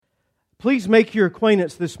Please make your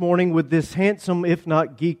acquaintance this morning with this handsome, if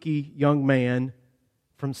not geeky, young man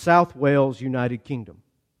from South Wales, United Kingdom.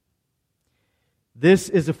 This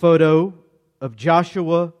is a photo of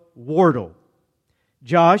Joshua Wardle.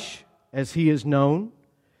 Josh, as he is known,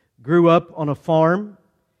 grew up on a farm.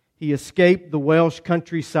 He escaped the Welsh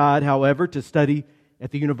countryside, however, to study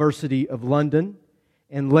at the University of London,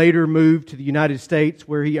 and later moved to the United States,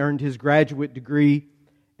 where he earned his graduate degree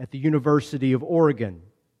at the University of Oregon.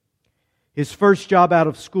 His first job out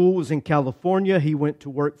of school was in California. He went to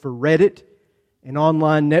work for Reddit, an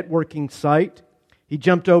online networking site. He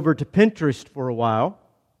jumped over to Pinterest for a while,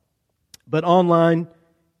 but online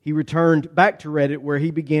he returned back to Reddit, where he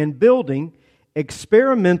began building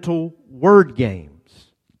experimental word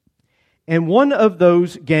games. And one of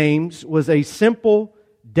those games was a simple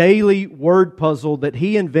daily word puzzle that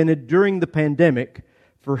he invented during the pandemic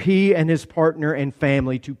for he and his partner and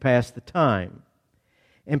family to pass the time.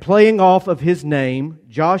 And playing off of his name,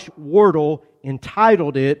 Josh Wardle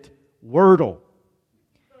entitled it Wordle.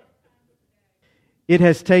 It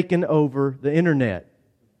has taken over the internet.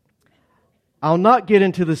 I'll not get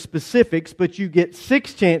into the specifics, but you get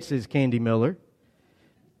 6 chances, Candy Miller,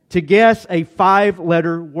 to guess a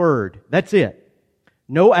 5-letter word. That's it.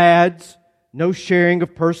 No ads, no sharing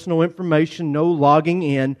of personal information, no logging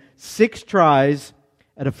in. 6 tries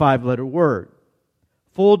at a 5-letter word.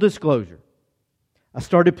 Full disclosure. I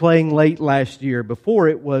started playing late last year, before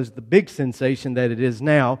it was the big sensation that it is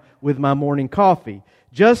now with my morning coffee,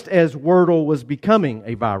 just as Wordle was becoming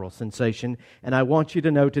a viral sensation, and I want you to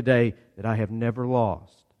know today that I have never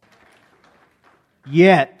lost.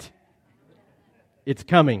 Yet. It's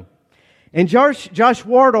coming. And Josh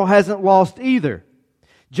Wardle hasn't lost either.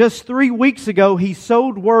 Just 3 weeks ago, he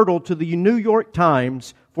sold Wordle to the New York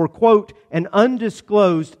Times for, quote, an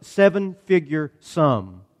undisclosed 7-figure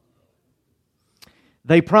sum.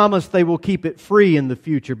 They promise they will keep it free in the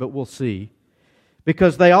future, but we'll see.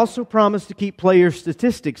 Because they also promised to keep player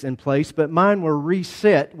statistics in place, but mine were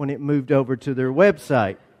reset when it moved over to their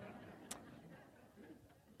website.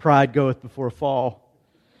 Pride goeth before a fall.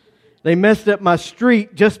 They messed up my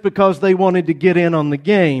streak just because they wanted to get in on the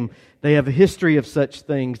game. They have a history of such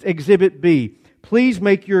things. Exhibit B. Please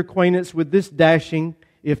make your acquaintance with this dashing,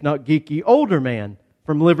 if not geeky, older man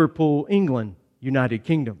from Liverpool, England, United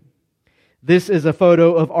Kingdom. This is a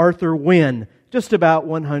photo of Arthur Wynne, just about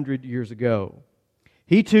 100 years ago.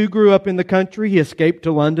 He too grew up in the country. He escaped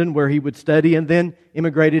to London, where he would study, and then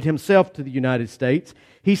immigrated himself to the United States.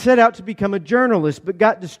 He set out to become a journalist, but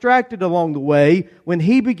got distracted along the way when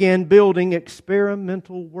he began building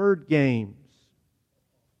experimental word games.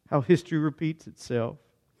 How history repeats itself.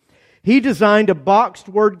 He designed a boxed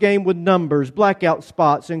word game with numbers, blackout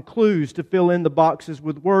spots, and clues to fill in the boxes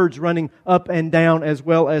with words running up and down as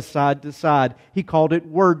well as side to side. He called it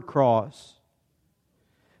Word Cross.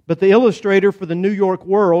 But the illustrator for the New York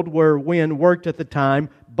World, where Wynne worked at the time,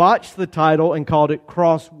 botched the title and called it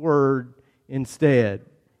Crossword instead.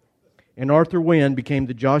 And Arthur Wynne became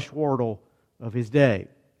the Josh Wardle of his day.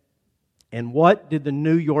 And what did the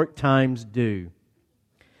New York Times do?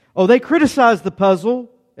 Oh, they criticized the puzzle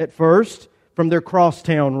at first from their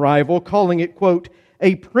crosstown rival, calling it, quote,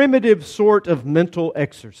 a primitive sort of mental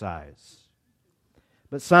exercise.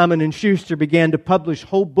 But Simon & Schuster began to publish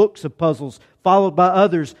whole books of puzzles, followed by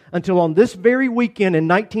others, until on this very weekend in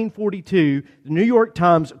 1942, the New York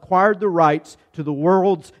Times acquired the rights to the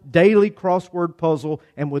world's daily crossword puzzle,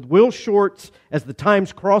 and with Will Shortz as the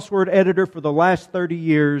Times crossword editor for the last 30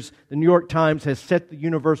 years, the New York Times has set the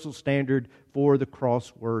universal standard for the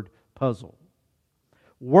crossword puzzle.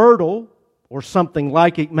 Wordle, or something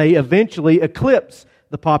like it, may eventually eclipse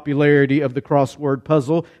the popularity of the crossword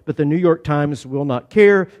puzzle, but the New York Times will not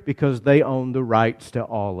care because they own the rights to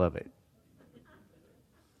all of it.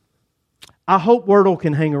 I hope Wordle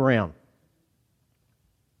can hang around.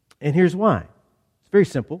 And here's why. It's very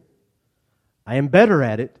simple. I am better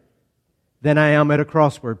at it than I am at a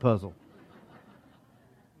crossword puzzle.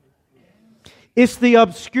 It's the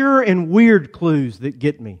obscure and weird clues that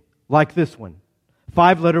get me, like this one.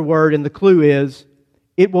 5-letter word, and the clue is,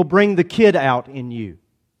 it will bring the kid out in you.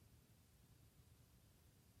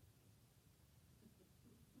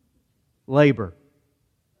 Labor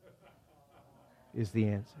is the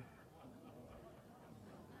answer.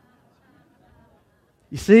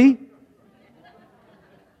 You see?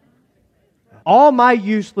 All my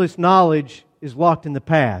useless knowledge is locked in the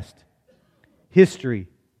past. History,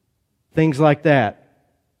 things like that.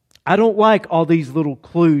 I don't like all these little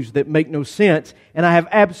clues that make no sense, and I have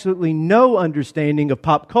absolutely no understanding of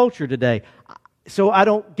pop culture today. So I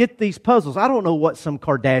don't get these puzzles. I don't know what some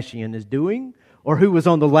Kardashian is doing, or who was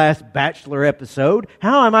on the last Bachelor episode.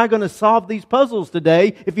 How am I going to solve these puzzles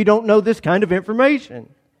today if you don't know this kind of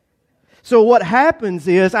information? So what happens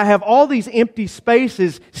is I have all these empty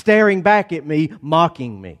spaces staring back at me,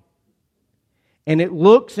 mocking me. And it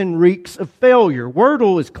looks and reeks of failure.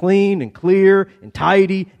 Wordle is clean and clear and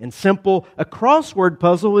tidy and simple. A crossword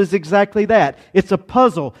puzzle is exactly that. It's a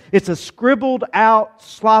puzzle. It's a scribbled out,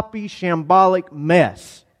 sloppy, shambolic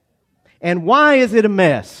mess. And why is it a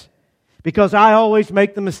mess? Because I always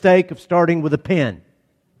make the mistake of starting with a pen.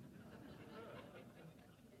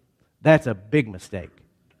 That's a big mistake.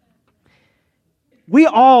 We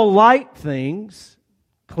all like things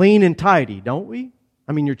clean and tidy, don't we?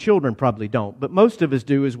 I mean, your children probably don't, but most of us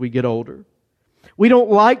do as we get older. We don't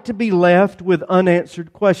like to be left with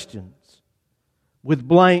unanswered questions, with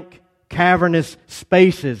blank, cavernous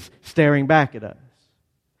spaces staring back at us.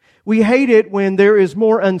 We hate it when there is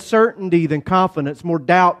more uncertainty than confidence, more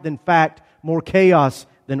doubt than fact, more chaos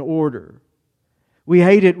than order. We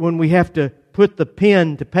hate it when we have to put the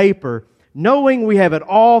pen to paper, knowing we have it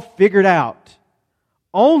all figured out,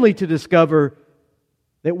 only to discover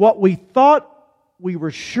that what we thought we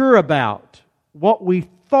were sure about, what we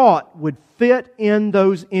thought would fit in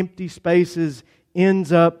those empty spaces,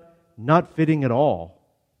 ends up not fitting at all.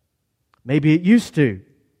 Maybe it used to,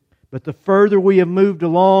 but the further we have moved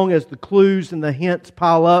along as the clues and the hints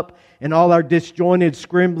pile up and all our disjointed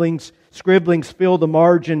scribblings fill the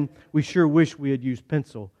margin, we sure wish we had used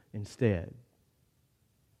pencil instead.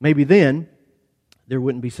 Maybe then there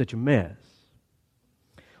wouldn't be such a mess.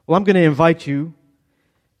 Well, I'm going to invite you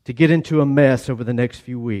to get into a mess over the next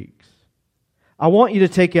few weeks. I want you to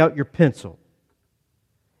take out your pencil.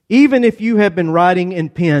 Even if you have been writing in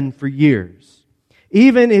pen for years,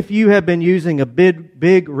 even if you have been using a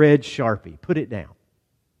big red Sharpie, put it down.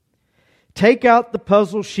 Take out the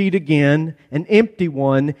puzzle sheet again, an empty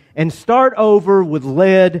one, and start over with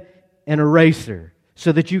lead and eraser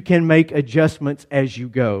so that you can make adjustments as you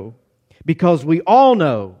go. Because we all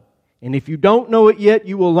know, and if you don't know it yet,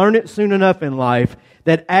 you will learn it soon enough in life,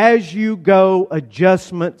 that as you go,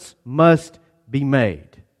 adjustments must be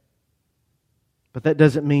made. But that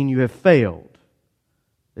doesn't mean you have failed.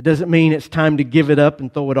 It doesn't mean it's time to give it up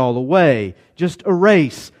and throw it all away. Just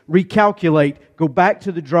erase, recalculate, go back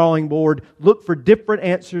to the drawing board, look for different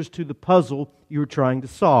answers to the puzzle you're trying to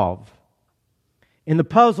solve. And the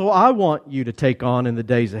puzzle I want you to take on in the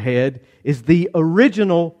days ahead is the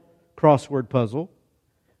original crossword puzzle,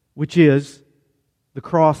 which is the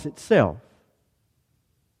cross itself.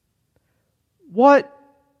 What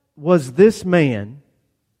was this man,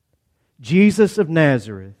 Jesus of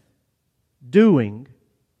Nazareth, doing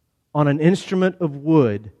on an instrument of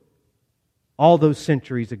wood all those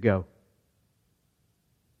centuries ago?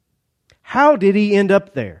 How did he end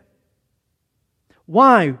up there?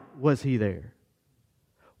 Why was he there?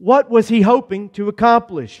 What was he hoping to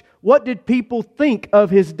accomplish? What did people think of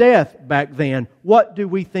his death back then? What do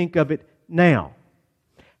we think of it now?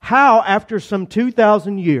 How, after some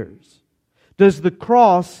 2,000 years, does the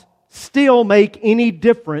cross still make any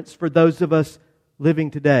difference for those of us living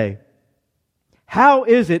today? How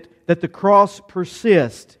is it that the cross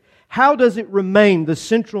persists? How does it remain the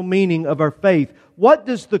central meaning of our faith? What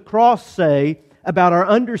does the cross say about our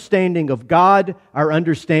understanding of God, our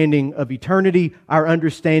understanding of eternity, our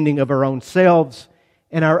understanding of our own selves,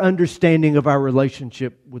 and our understanding of our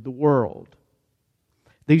relationship with the world?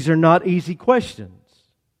 These are not easy questions,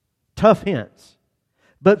 tough hints.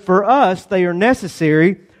 But for us, they are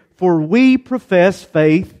necessary, for we profess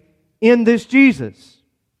faith in this Jesus.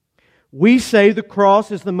 We say the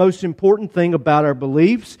cross is the most important thing about our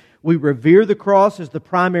beliefs. We revere the cross as the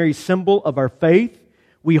primary symbol of our faith.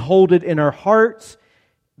 We hold it in our hearts.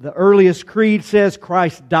 The earliest creed says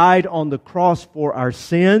Christ died on the cross for our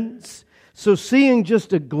sins. So seeing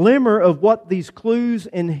just a glimmer of what these clues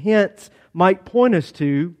and hints might point us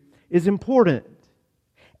to is important.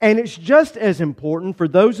 And it's just as important for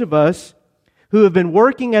those of us who have been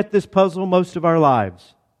working at this puzzle most of our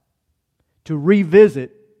lives to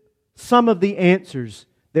revisit some of the answers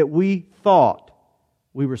that we thought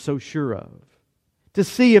we were so sure of, to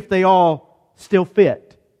see if they all still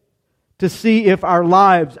fit, to see if our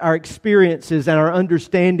lives, our experiences, and our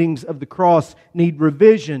understandings of the cross need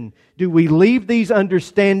revision. Do we leave these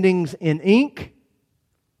understandings in ink?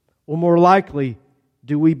 Or more likely,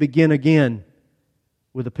 do we begin again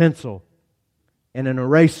with a pencil and an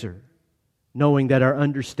eraser, knowing that our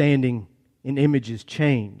understanding and images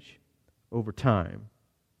change over time?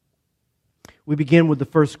 We begin with the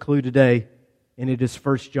first clue today, and it is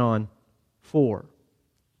 1 John 4.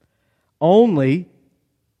 Only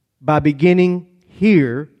by beginning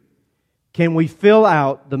here can we fill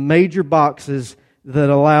out the major boxes that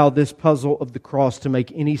allow this puzzle of the cross to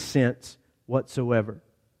make any sense whatsoever.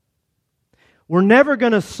 We're never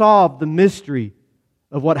going to solve the mystery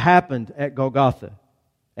of what happened at Golgotha,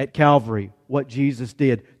 at Calvary, what Jesus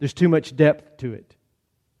did. There's too much depth to it.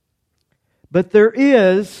 But there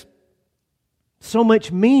is so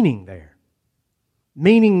much meaning there.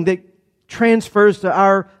 Meaning that transfers to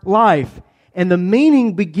our life. And the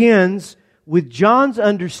meaning begins with John's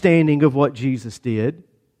understanding of what Jesus did.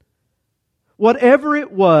 Whatever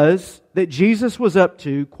it was that Jesus was up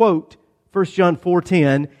to, quote 1 John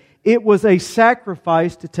 4:10, it was a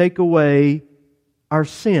sacrifice to take away our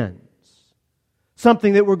sins.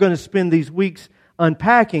 Something that we're going to spend these weeks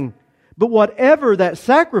unpacking. But whatever that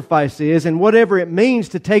sacrifice is and whatever it means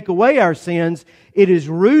to take away our sins, it is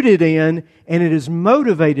rooted in and it is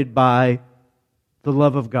motivated by the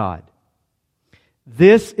love of God.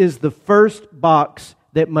 This is the first box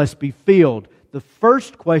that must be filled. The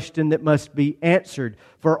first question that must be answered.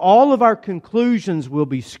 For all of our conclusions will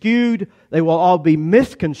be skewed. They will all be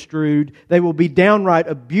misconstrued. They will be downright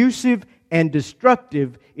abusive and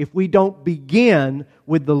destructive if we don't begin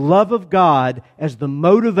with the love of God as the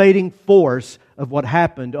motivating force of what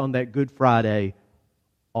happened on that Good Friday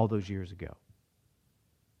all those years ago.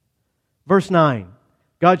 Verse 9.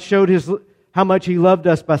 God showed how much He loved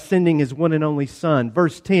us by sending His one and only Son.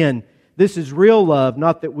 Verse 10. This is real love,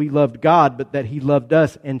 not that we loved God, but that He loved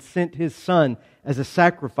us and sent His Son as a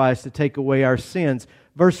sacrifice to take away our sins.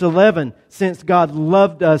 Verse 11, since God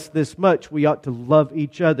loved us this much, we ought to love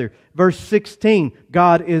each other. Verse 16,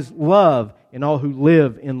 God is love, and all who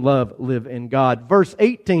live in love live in God. Verse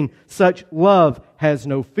 18, such love has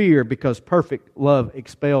no fear, because perfect love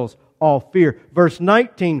expels all fear. Verse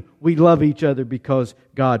 19, we love each other because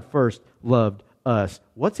God first loved us.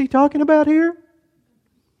 What's he talking about here?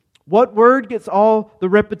 What word gets all the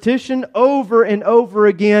repetition over and over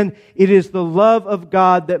again? It is the love of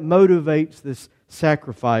God that motivates this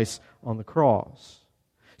sacrifice on the cross.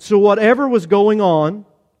 So whatever was going on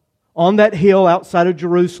that hill outside of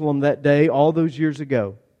Jerusalem that day, all those years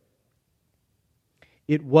ago,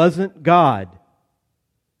 it wasn't God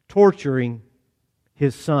torturing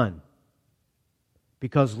His Son,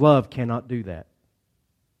 because love cannot do that.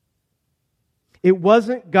 It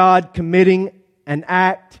wasn't God committing an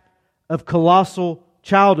act of colossal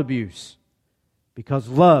child abuse, because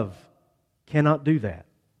love cannot do that.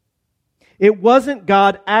 It wasn't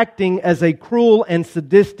God acting as a cruel and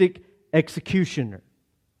sadistic executioner.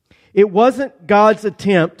 It wasn't God's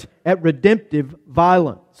attempt at redemptive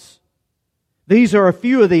violence. These are a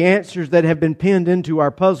few of the answers that have been pinned into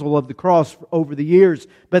our puzzle of the cross over the years,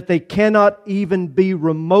 but they cannot even be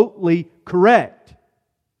remotely correct.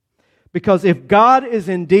 Because if God is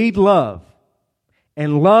indeed love,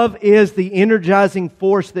 and love is the energizing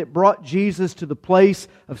force that brought Jesus to the place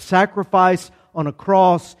of sacrifice on a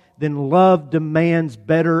cross, then love demands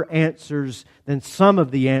better answers than some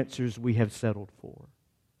of the answers we have settled for.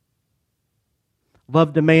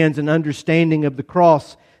 Love demands an understanding of the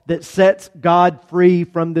cross that sets God free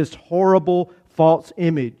from this horrible false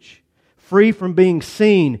image, free from being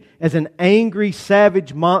seen as an angry,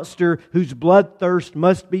 savage monster whose bloodthirst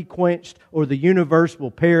must be quenched or the universe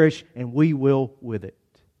will perish and we will with it.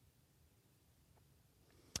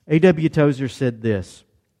 A.W. Tozer said this: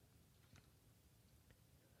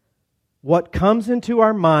 what comes into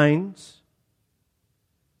our minds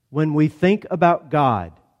when we think about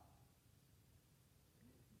God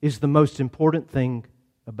is the most important thing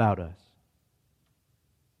about us.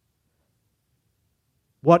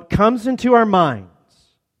 What comes into our minds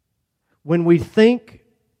when we think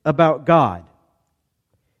about God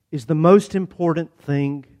is the most important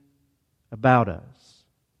thing about us.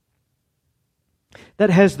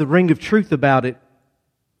 That has the ring of truth about it,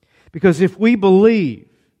 because if we believe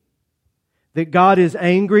that God is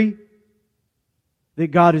angry,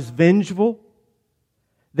 that God is vengeful,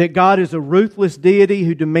 that God is a ruthless deity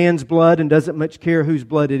who demands blood and doesn't much care whose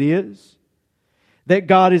blood it is, that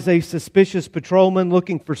God is a suspicious patrolman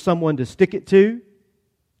looking for someone to stick it to,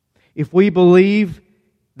 if we believe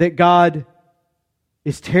that God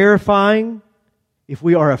is terrifying, if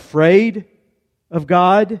we are afraid of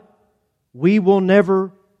God, we will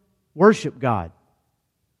never worship God.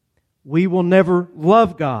 We will never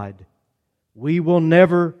love God. We will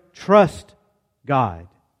never trust God.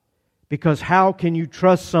 Because how can you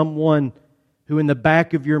trust someone who in the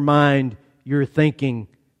back of your mind you're thinking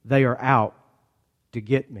they are out to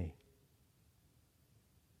get me?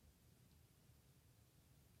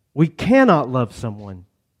 We cannot love someone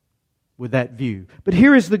with that view. But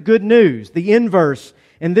here is the good news, the inverse,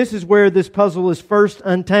 and this is where this puzzle is first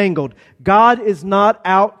untangled. God is not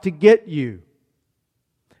out to get you.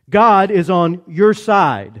 God is on your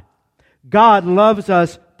side. God loves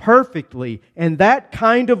us perfectly, and that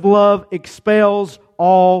kind of love expels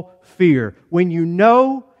all fear. When you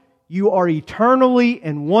know you are eternally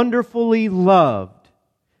and wonderfully loved,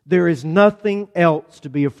 there is nothing else to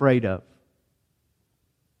be afraid of.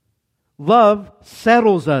 Love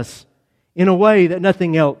settles us in a way that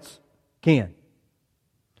nothing else can.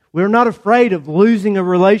 We're not afraid of losing a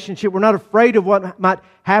relationship. We're not afraid of what might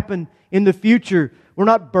happen in the future. We're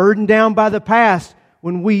not burdened down by the past.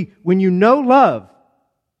 When you know love,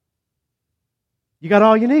 you got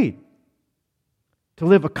all you need to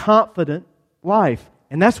live a confident life.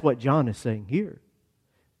 And that's what John is saying here.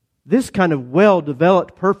 This kind of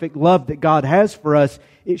well-developed, perfect love that God has for us,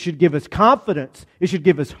 it should give us confidence. It should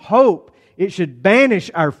give us hope. It should banish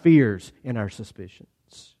our fears and our suspicions.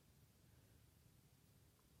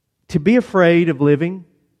 To be afraid of living,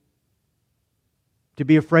 to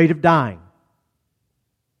be afraid of dying,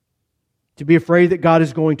 to be afraid that God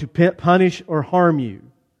is going to punish or harm you,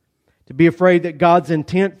 to be afraid that God's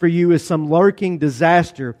intent for you is some lurking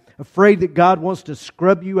disaster, afraid that God wants to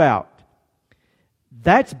scrub you out.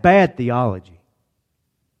 That's bad theology.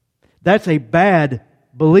 That's a bad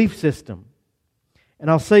belief system. And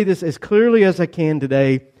I'll say this as clearly as I can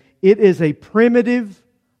today. It is a primitive,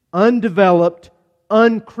 undeveloped,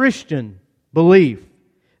 unchristian belief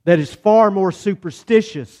that is far more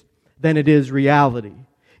superstitious than it is reality.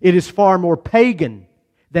 It is far more pagan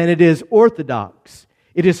than it is orthodox.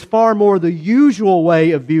 It is far more the usual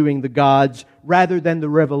way of viewing the gods rather than the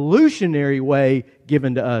revolutionary way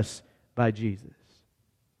given to us by Jesus.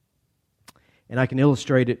 And I can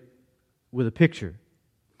illustrate it with a picture.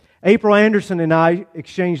 April Anderson and I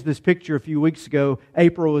exchanged this picture a few weeks ago.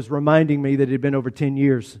 April was reminding me that it had been over 10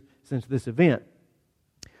 years since this event.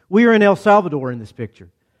 We are in El Salvador in this picture,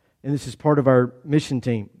 and this is part of our mission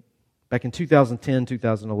team back in 2010,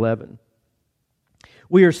 2011.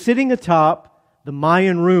 We are sitting atop the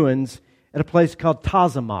Mayan ruins at a place called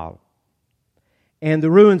Tazamal. And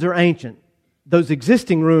the ruins are ancient. Those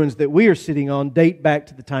existing ruins that we are sitting on date back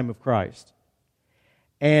to the time of Christ.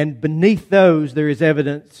 And beneath those, there is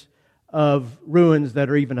evidence of ruins that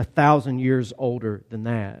are even 1,000 years older than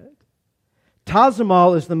that.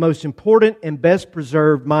 Tazamal is the most important and best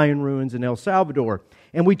preserved Mayan ruins in El Salvador.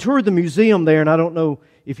 And we toured the museum there, and I don't know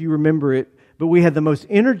if you remember it, but we had the most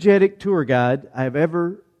energetic tour guide I have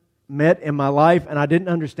ever met in my life, and I didn't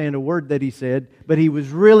understand a word that he said, but he was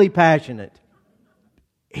really passionate.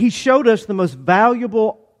 He showed us the most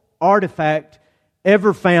valuable artifact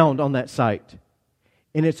ever found on that site.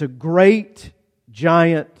 And it's a great,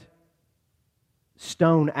 giant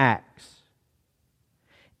stone axe.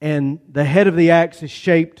 And the head of the axe is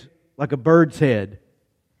shaped like a bird's head.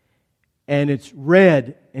 And it's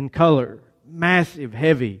red in color, massive,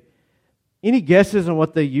 heavy. Any guesses on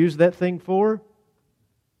what they used that thing for?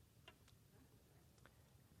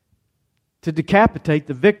 To decapitate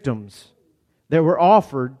the victims that were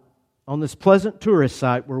offered on this pleasant tourist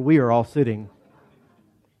site where we are all sitting.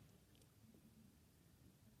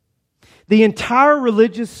 The entire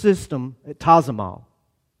religious system at Tazamal,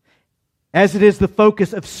 as it is the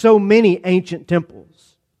focus of so many ancient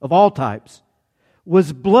temples of all types,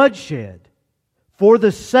 was bloodshed for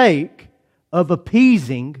the sake of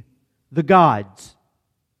appeasing the gods.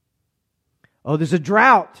 Oh, there's a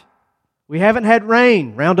drought. We haven't had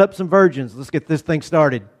rain. Round up some virgins. Let's get this thing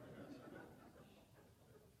started.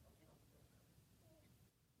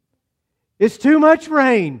 It's too much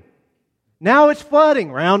rain. Now it's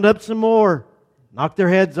flooding. Round up some more. Knock their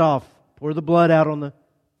heads off. Pour the blood out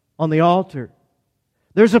on the altar.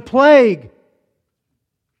 There's a plague.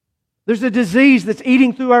 There's a disease that's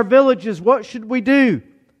eating through our villages. What should we do?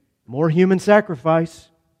 More human sacrifice.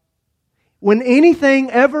 When anything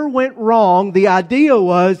ever went wrong, the idea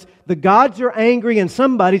was the gods are angry and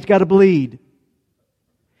somebody's got to bleed.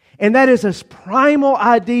 And that is a primal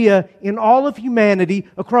idea in all of humanity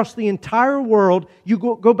across the entire world. You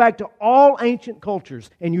go back to all ancient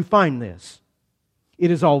cultures and you find this.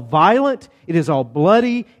 It is all violent, it is all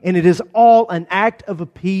bloody, and it is all an act of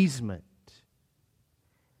appeasement.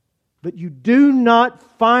 But you do not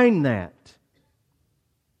find that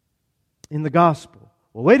in the gospel.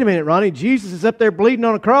 Well, wait a minute, Ronnie. Jesus is up there bleeding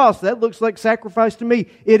on a cross. That looks like sacrifice to me.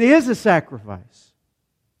 It is a sacrifice.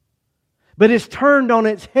 But it's turned on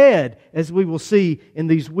its head, as we will see in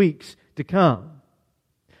these weeks to come.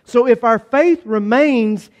 So if our faith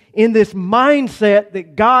remains in this mindset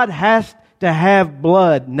that God has to have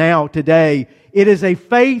blood now, today, it is a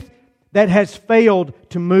faith that has failed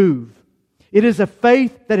to move It is a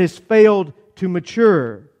faith that has failed to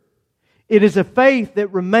mature. It is a faith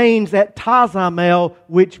that remains at Tazamel,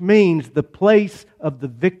 which means the place of the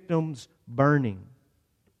victim's burning.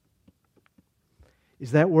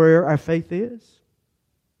 Is that where our faith is?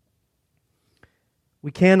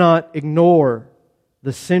 We cannot ignore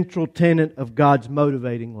the central tenet of God's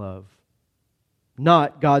motivating love,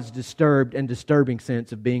 not God's disturbed and disturbing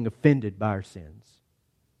sense of being offended by our sins.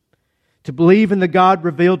 To believe in the God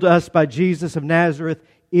revealed to us by Jesus of Nazareth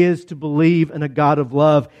is to believe in a God of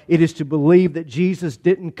love. It is to believe that Jesus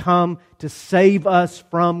didn't come to save us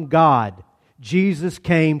from God. Jesus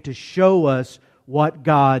came to show us what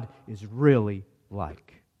God is really like.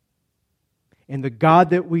 And the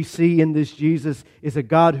God that we see in this Jesus is a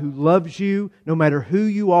God who loves you no matter who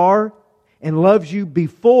you are, and loves you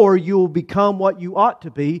before you will become what you ought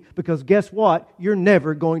to be, because guess what? You're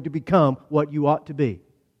never going to become what you ought to be.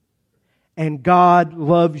 And God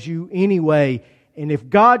loves you anyway. And if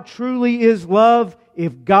God truly is love,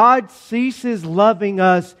 if God ceases loving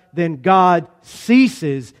us, then God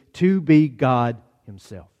ceases to be God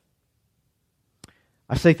Himself.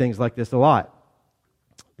 I say things like this a lot.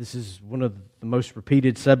 This is one of the most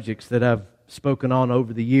repeated subjects that I've spoken on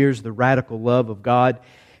over the years, the radical love of God.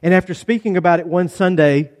 And after speaking about it one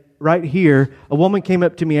Sunday, right here, a woman came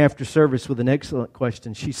up to me after service with an excellent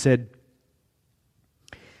question. She said,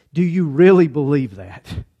 "Do you really believe that?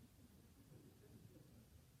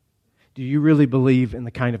 Do you really believe in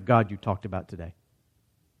the kind of God you talked about today?"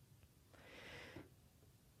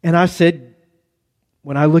 And I said,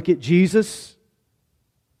 when I look at Jesus,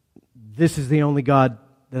 this is the only God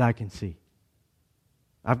that I can see.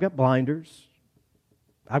 I've got blinders.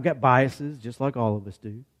 I've got biases, just like all of us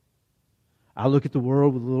do. I look at the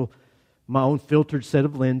world with my own filtered set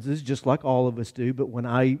of lenses, just like all of us do. But when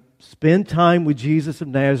I spend time with Jesus of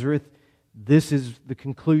Nazareth, this is the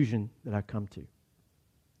conclusion that I come to.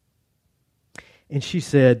 And she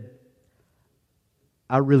said,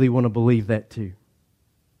 "I really want to believe that too.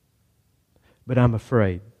 But I'm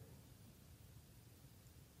afraid."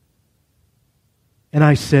 And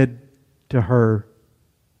I said to her,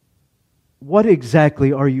 "What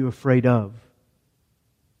exactly are you afraid of?"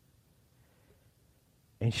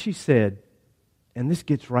 And she said, and this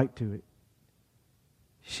gets right to it,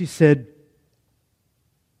 she said,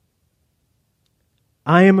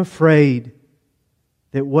 "I am afraid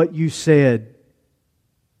that what you said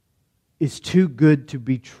is too good to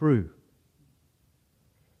be true.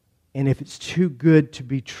 And if it's too good to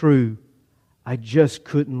be true, I just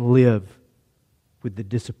couldn't live with the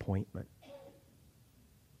disappointment."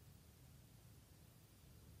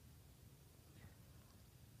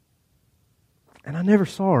 And I never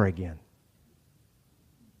saw her again.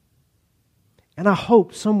 And I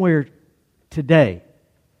hope somewhere today,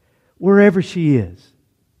 wherever she is,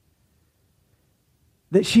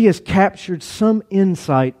 that she has captured some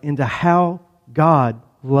insight into how God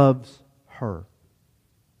loves her.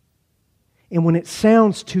 And when it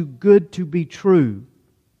sounds too good to be true,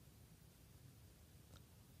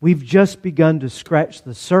 we've just begun to scratch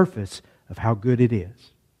the surface of how good it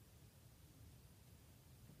is.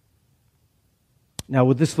 Now,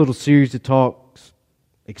 with this little series of talks,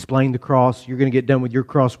 Explain the Cross, you're going to get done with your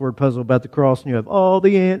crossword puzzle about the cross and you have all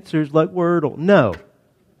the answers like Wordle. No.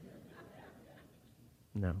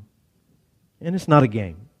 No. And it's not a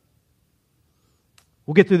game.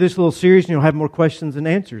 We'll get through this little series and you'll have more questions and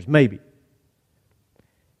answers, maybe.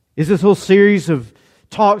 Is this whole series of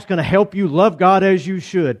talks going to help you love God as you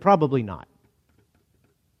should? Probably not.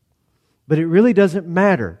 But it really doesn't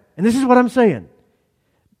matter. And this is what I'm saying.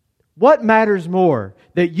 What matters more?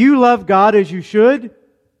 That you love God as you should,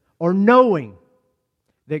 or knowing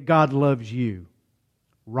that God loves you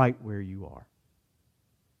right where you are?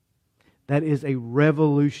 That is a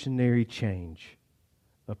revolutionary change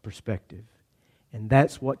of perspective. And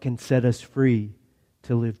that's what can set us free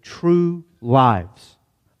to live true lives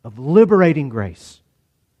of liberating grace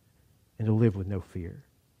and to live with no fear.